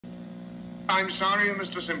I'm sorry,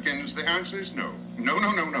 Mr. Simpkins. The answer is no.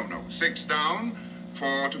 No. 6 down,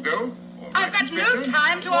 4 to go. I've got no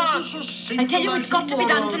time to answer. I tell you, it's got to be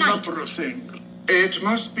done tonight. It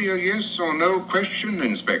must be a yes or no question,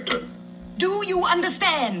 Inspector. Do you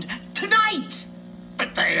understand? Tonight!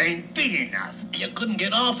 But they ain't big enough. You couldn't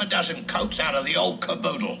get half a dozen coats out of the old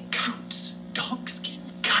caboodle. Coats? Dogskin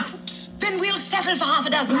coats? Then we'll settle for half a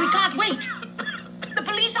dozen. We can't wait. The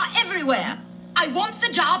police are everywhere. I want the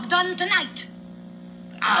job done tonight.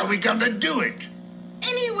 How are we going to do it?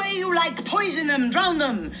 Any way you like. Poison them, drown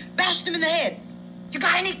them, bash them in the head. You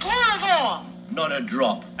got any chloroform? Not a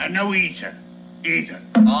drop. And no ether. Either.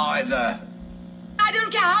 I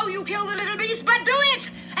don't care how you kill the little beast, but do it!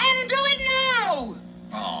 And do it now!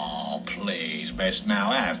 Oh, please, Miss,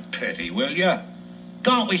 now have pity, will you?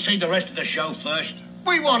 Can't we see the rest of the show first?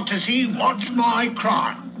 We want to see What's My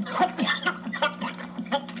Crime.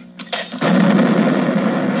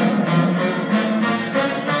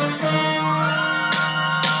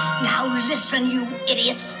 Now listen, you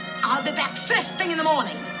idiots. I'll be back first thing in the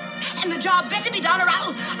morning. And the job better be done or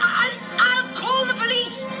I'll call the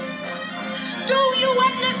police. Do you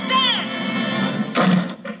understand?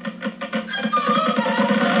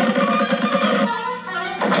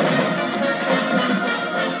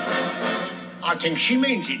 I think she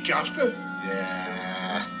means it, Jasper.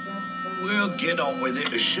 Yeah. We'll get on with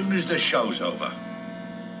it as soon as the show's over.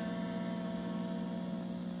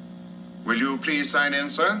 Will you please sign in,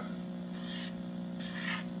 sir?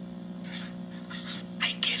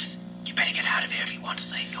 Hey, kids, you better get out of here if you want to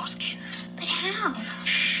save your skins. But how?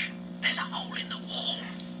 Shh. There's a hole in the wall.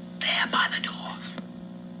 There by the door.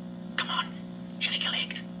 Come on. Shake a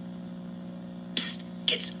leg. Psst.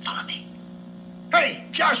 Kids, follow me. Hey,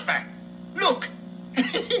 Jasper, look.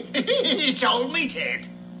 It's old Meathead.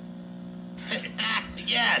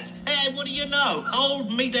 Yes. Hey, what do you know? Old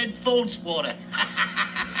Meathead Fontswater.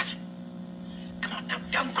 Come on now,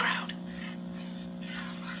 don't crowd.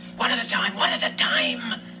 One at a time, one at a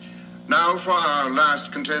time. Now for our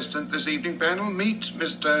last contestant this evening panel, meet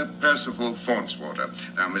Mr. Percival Fontswater.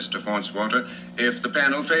 Now, Mr. Fontswater, if the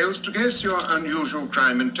panel fails to guess your unusual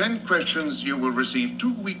crime in 10 questions, you will receive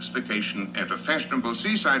 2 weeks' vacation at a fashionable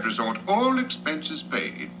seaside resort, all expenses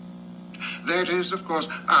paid. That is, of course,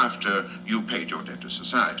 after you paid your debt to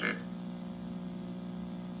society.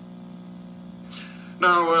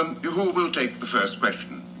 Now, who will take the first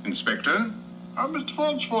question? Inspector? Mr.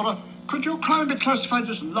 Fontswater, could your crime be classified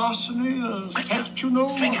as larceny, theft, you know,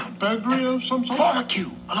 String out. burglary of some sort? Form a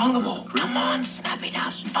queue along the wall. Come on, snap it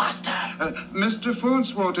up faster. Mr.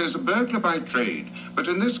 Fontswater is a burglar by trade, but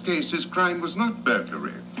in this case his crime was not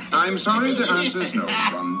burglary. I'm sorry, the answer is no.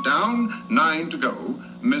 1 down, 9 to go.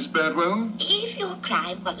 Miss Birdwell? If your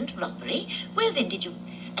crime wasn't robbery, well then did you,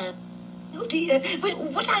 oh dear, but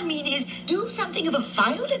what I mean is do something of a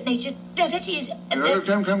violent nature, that is...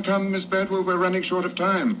 Come, Miss Birdwell, we're running short of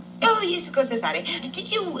time. Oh, yes, of course, so sorry.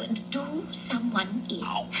 Did you do someone in?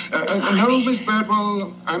 No, Miss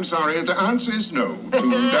Birdwell, I'm sorry, the answer is no.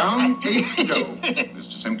 2 down, 8 to go.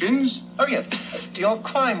 Mr. Simpkins? Oh, yes, your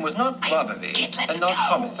crime was not robbery and not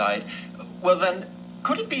homicide. Well, then,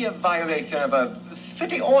 could it be a violation of a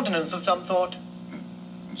city ordinance of some sort?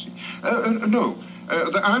 I see. No.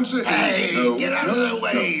 The answer is no. Get out of the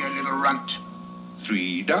way, you little runt.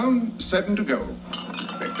 3 down, 7 to go.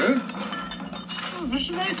 Inspector? Oh, this is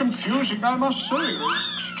very confusing, I must say.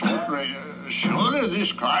 Extraordinary. Surely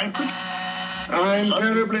this crime could... I'm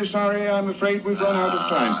terribly sorry. I'm afraid we've run out of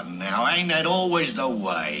time. Now, ain't that always the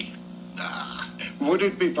way? Would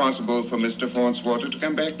it be possible for Mr. Fontswater to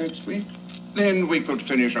come back next week? Then we could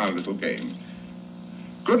finish our little game.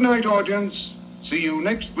 Good night, audience. See you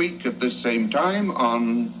next week at this same time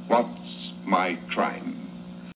on What's My Crime?